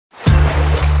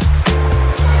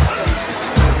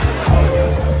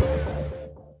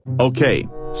Okay,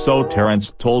 so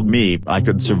Terrence told me I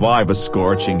could survive a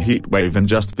scorching heat wave in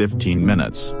just 15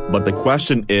 minutes, but the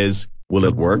question is, will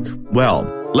it work? Well,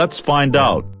 let's find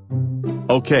out.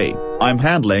 Okay, I'm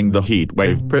handling the heat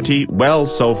wave pretty well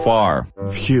so far.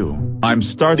 Phew, I'm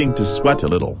starting to sweat a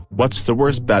little. What's the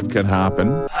worst that could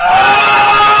happen?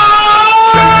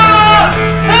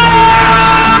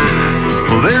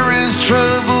 Well, there is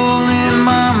trouble in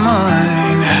my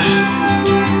mind.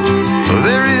 Well,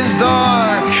 there's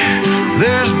dark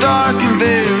and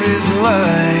there is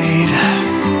light.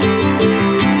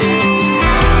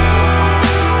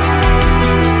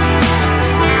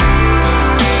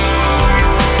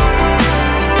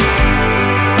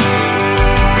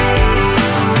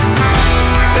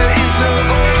 There is no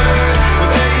order, but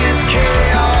there is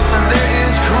chaos and there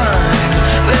is crime.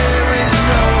 There is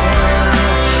no one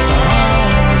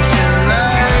home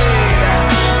tonight.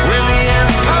 With the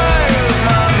empire of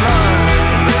my mind,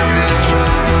 there is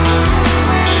trouble.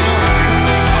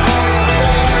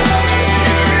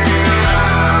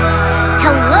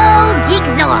 Hello,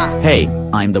 Geekzilla! Hey,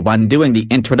 I'm the one doing the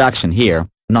introduction here,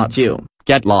 not you.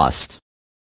 Get lost.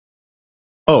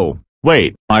 Oh,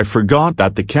 wait, I forgot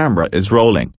that the camera is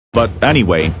rolling. But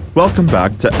anyway, welcome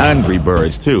back to Angry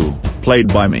Birds 2,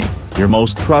 played by me, your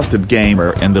most trusted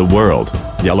gamer in the world,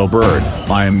 Yellowbird.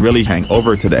 I am really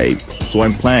hangover today, so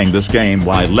I'm playing this game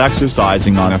while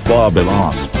exercising on a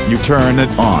flawbilance. You turn it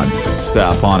on,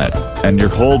 step on it, and your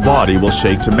whole body will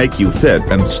shake to make you fit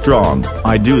and strong.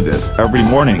 I do this every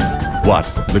morning. What,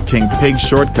 the King Pig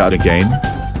shortcut again?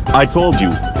 I told you,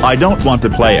 I don't want to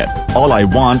play it. All I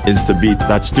want is to beat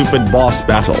that stupid boss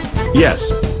battle.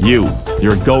 Yes,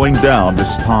 you're going down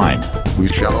this time. We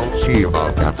shall see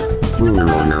about that.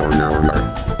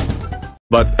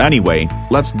 But anyway,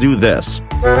 let's do this.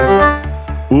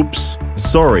 Oops,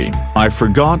 sorry, I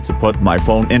forgot to put my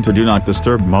phone into Do Not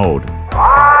Disturb mode. By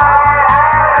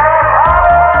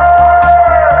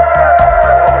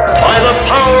the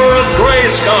power of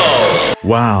Grayskull!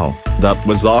 Wow, that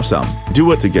was awesome.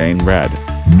 Do it again, Red.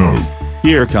 No.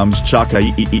 Here comes Chaka.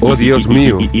 Oh Dios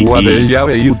mío, what the hell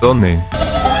have you done?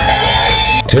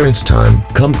 Terrence time,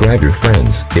 come grab your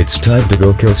friends, it's time to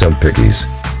go kill some piggies.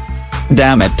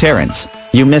 Damn it, Terrence.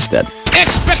 You missed it.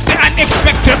 Expect the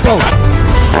unexpectable!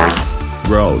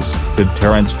 Rose, did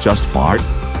Terrence just fart?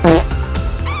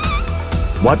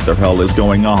 What the hell is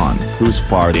going on? Who's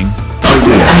farting? Oh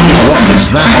dear, what is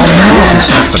that?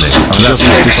 What is happening? That is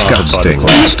disgusting.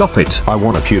 Stop it. I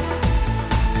want to puke.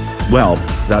 Well,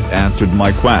 that answered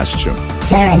my question.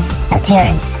 Terrence, a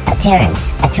Terrence, a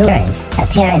Terrence, a Terrence, a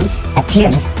Terrence, a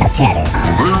Terrence, a Terror.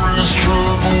 There is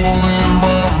trouble in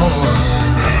my mind.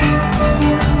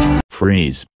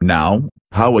 Freeze. Now,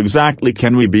 how exactly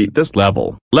can we beat this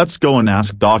level? Let's go and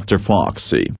ask Dr.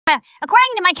 Foxy.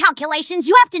 According to my calculations,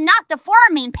 you have to knock the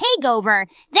foreman pig over.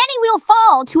 Then he will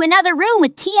fall to another room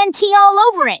with TNT all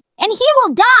over it, and he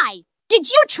will die. Did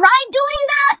you try doing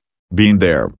that? Been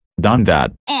there, done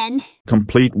that. And?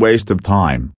 Complete waste of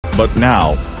time. But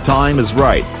now, time is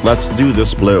right. Let's do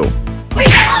this, Blue.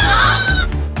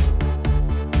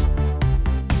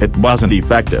 It wasn't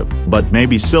effective, but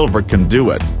maybe Silver can do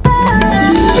it.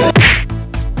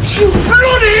 You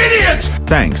bloody idiots!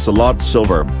 Thanks a lot,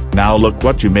 Silver. Now look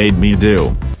what you made me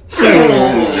do.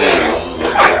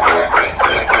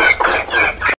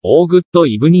 オーグッド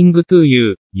イブニングトゥー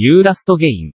ユー、ユーラストゲ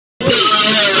イン。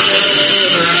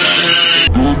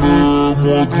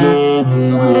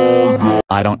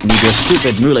I don't need your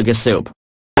stupid moulaga soup.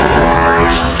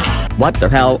 What the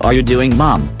hell are you doing,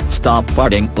 Mom? Stop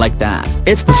farting like that.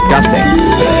 It's disgusting.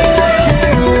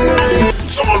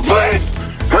 Someone please!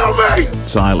 Help me!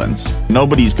 Silence.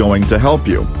 Nobody's going to help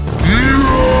you.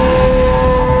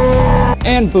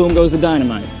 And boom goes the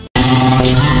dynamite.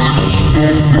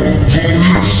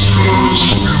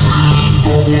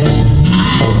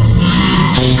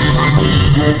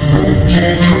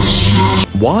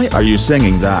 Why are you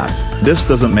singing that? This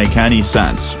doesn't make any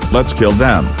sense. Let's kill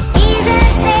them.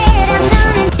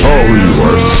 Oh, you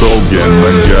are so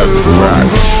gonna get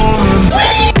wrecked.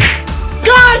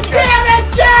 God damn it,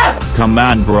 Jeff! Come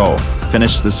on, bro.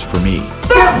 Finish this for me.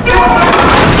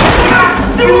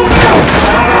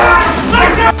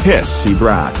 Pissy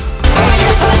brat.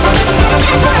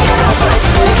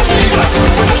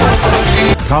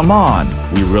 Come on,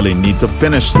 we really need to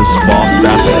finish this boss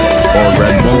battle, or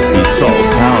Red won't be so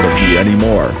proud of me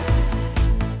anymore.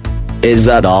 Is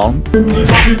that all?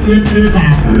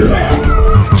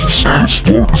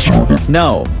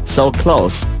 No, so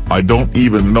close. I don't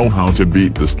even know how to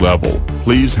beat this level.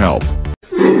 Please help.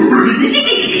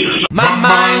 My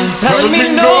mind's telling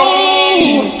me no!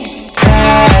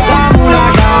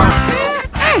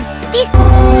 These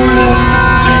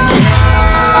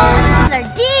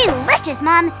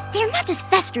They're not just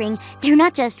festering, they're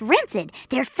not just rancid,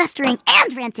 they're festering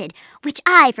and rancid, which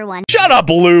I, for one... Shut up,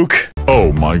 Luke!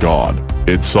 Oh my god.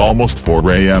 It's almost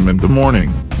 4 AM in the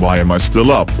morning. Why am I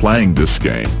still up playing this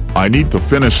game? I need to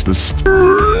finish this.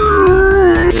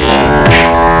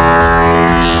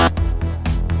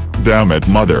 Damn it,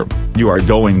 mother. You are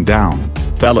going down,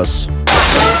 fellas.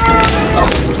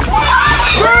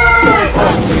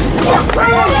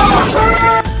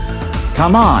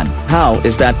 Come on, how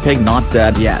is that pig not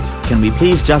dead yet? Can we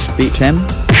please just beat him?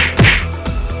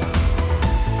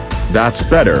 That's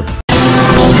better.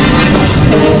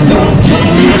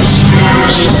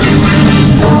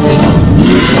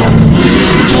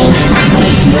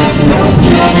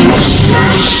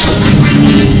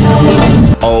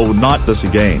 Oh, not this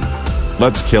again.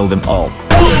 Let's kill them all.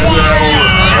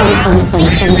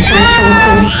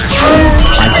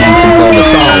 I can't control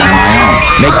this all on my own.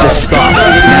 Make this stop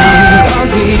now.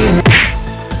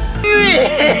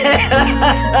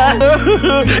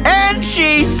 And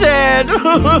she said...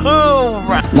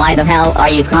 Why the hell are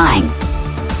you crying?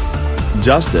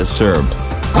 Justice served.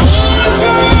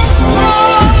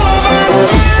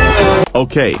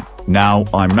 Okay, now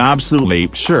I'm absolutely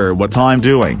sure what I'm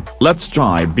doing. Let's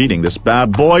try beating this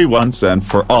bad boy once and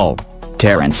for all.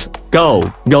 Terrence,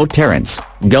 go! Go Terrence!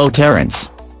 Go Terrence!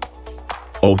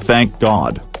 Oh, thank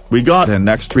God. We got an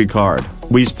extra card.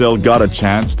 We still got a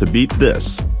chance to beat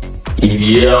this.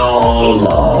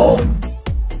 YOLO!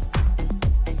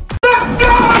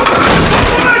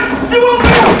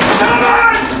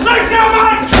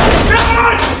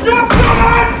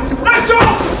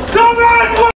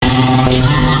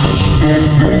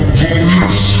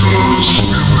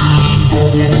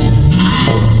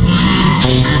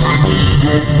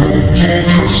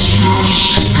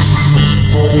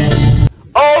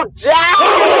 Oh, Jack!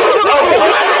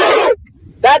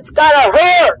 That's gotta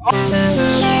hurt!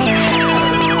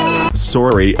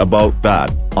 Sorry about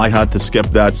that. I had to skip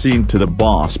that scene to the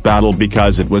boss battle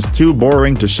because it was too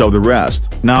boring to show the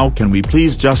rest. Now can we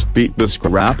please just beat this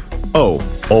crap? Oh,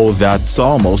 that's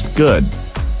almost good.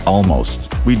 Almost.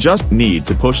 We just need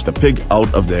to push the pig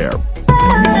out of there.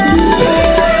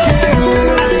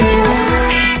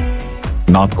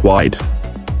 Not quite.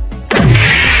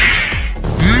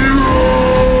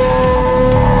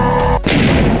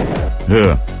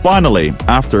 Finally,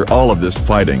 after all of this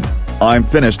fighting, I'm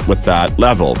finished with that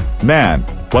level. Man,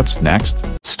 what's next?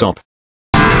 Stop.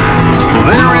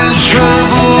 There is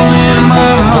trouble in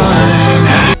my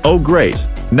mind. Oh great,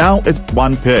 now it's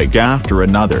one pig after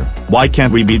another. Why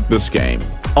can't we beat this game?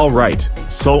 Alright,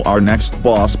 so our next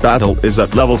boss battle is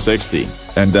at level 60,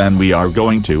 and then we are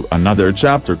going to another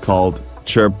chapter called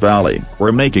Chirp Valley.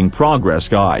 We're making progress,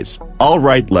 guys.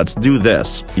 Alright, let's do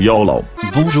this. YOLO.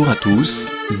 Bonjour à tous,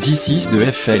 this is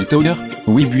the FL Tower.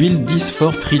 We build this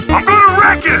for trill. I'm gonna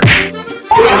wreck it!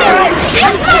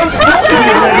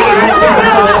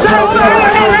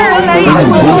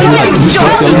 Bonjour à tous,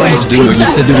 cette Thomas de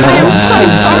lycée de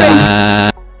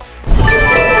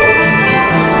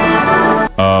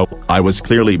I was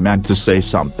clearly meant to say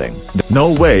something.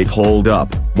 No wait, hold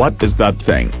up. What is that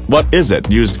thing? What is it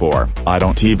used for? I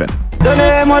don't even.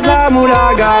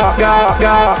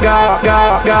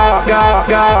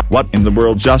 What in the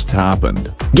world just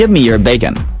happened? Give me your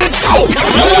bacon.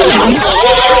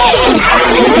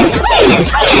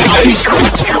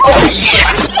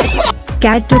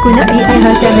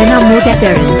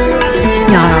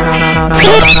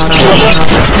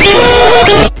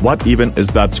 What even is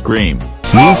that scream?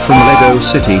 Me from Lego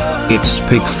City, it's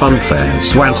Pig Fun Fair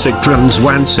Swansig Drums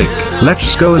Wansik.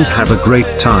 Let's go and have a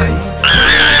great time.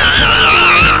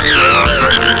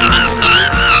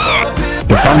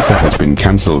 The fun fair has been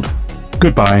cancelled.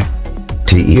 Goodbye.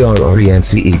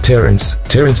 Terrence.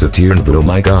 Terrence of Tierenwood. Oh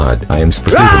my god, I am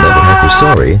Stephen Never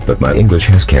sorry, but my English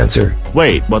has cancer.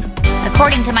 Wait, what?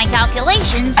 According to my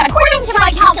calculations, there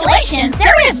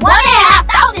is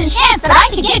 1,500 chance that I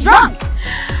could get drunk.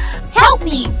 Help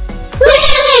me.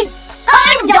 Please!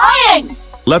 I'm dying!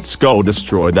 Let's go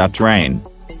destroy that train.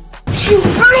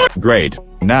 Great.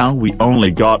 Now we only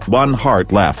got one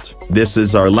heart left. This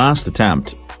is our last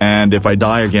attempt. And if I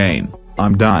die again,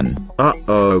 I'm done.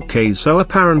 Okay, so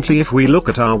apparently if we look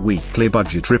at our weekly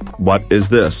budget trip. What is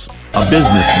this? A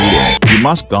business meeting. You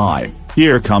must die.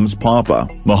 Here comes Papa.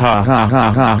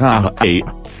 Hey.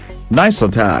 Nice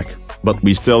attack. But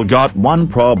we still got one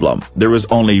problem. There is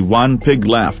only one pig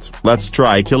left. Let's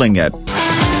try killing it.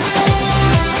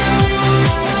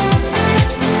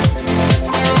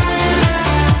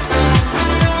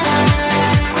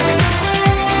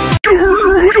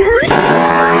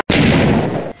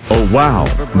 Oh wow,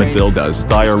 Matilda's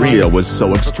diarrhea was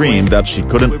so extreme that she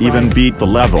couldn't even beat the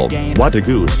level. What a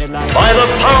goose. By the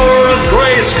power of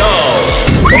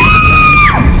Grayskull!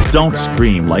 Don't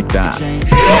scream like that.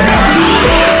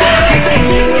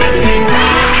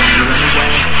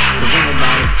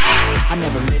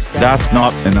 That's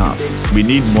not enough. We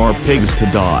need more pigs to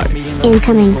die.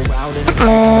 Incoming.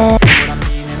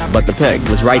 But the pig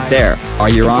was right there. Are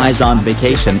your eyes on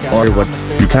vacation or what?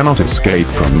 You cannot escape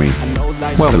from me.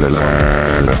 Well,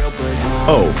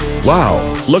 oh, wow,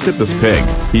 look at this pig.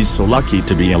 He's so lucky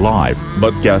to be alive,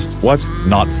 but guess what?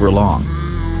 Not for long.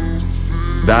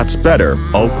 That's better.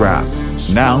 Oh crap.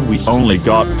 Now we only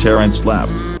got Terrence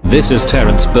left. This is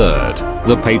Terrence Bird,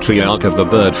 the patriarch of the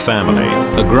Bird family,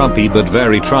 a grumpy but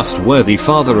very trustworthy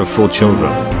father of 4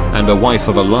 children, and a wife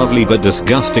of a lovely but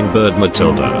disgusting bird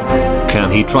Matilda.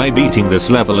 Can he try beating this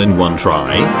level in one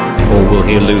try? Or will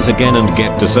he lose again and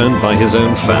get disowned by his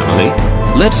own family?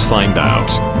 Let's find out.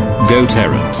 Go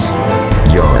Terrence.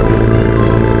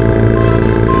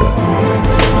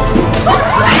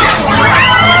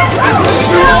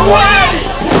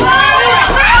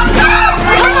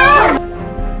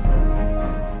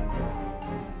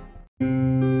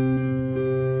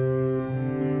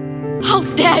 How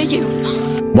dare you!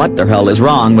 What the hell is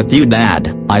wrong with you,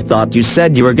 Dad? I thought you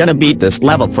said you were gonna beat this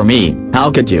level for me.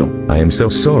 How could you? I am so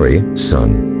sorry,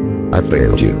 son. I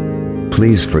failed you.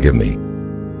 Please forgive me.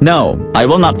 No, I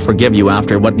will not forgive you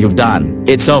after what you've done.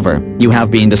 It's over. You have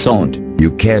been disowned.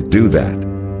 You can't do that.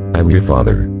 I'm your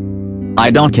father. I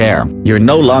don't care. You're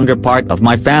no longer part of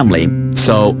my family,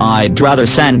 so I'd rather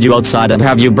send you outside and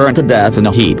have you burn to death in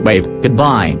a heat wave.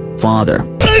 Goodbye, father.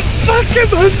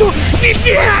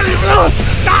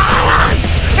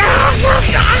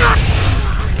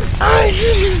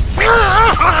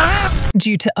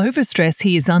 Due to overstress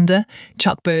he is under,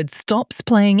 Chuck Bird stops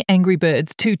playing Angry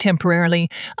Birds 2 temporarily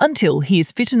until he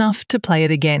is fit enough to play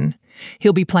it again.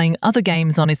 He'll be playing other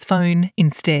games on his phone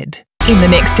instead. In the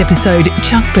next episode,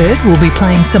 Chuck Bird will be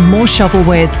playing some more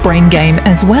Shovelware's brain game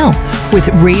as well, with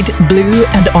red, blue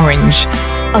and orange,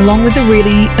 along with the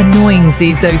really annoying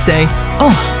Zizoze.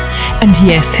 Oh, and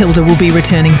yes, Hilda will be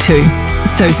returning too.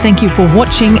 So thank you for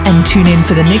watching and tune in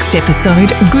for the next episode.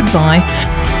 Goodbye.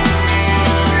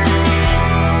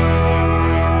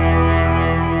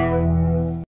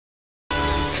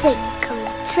 Twinkle,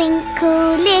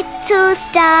 twinkle, little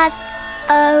stars,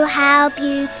 oh how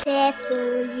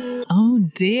beautiful you. Oh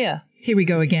dear. Here we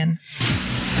go again.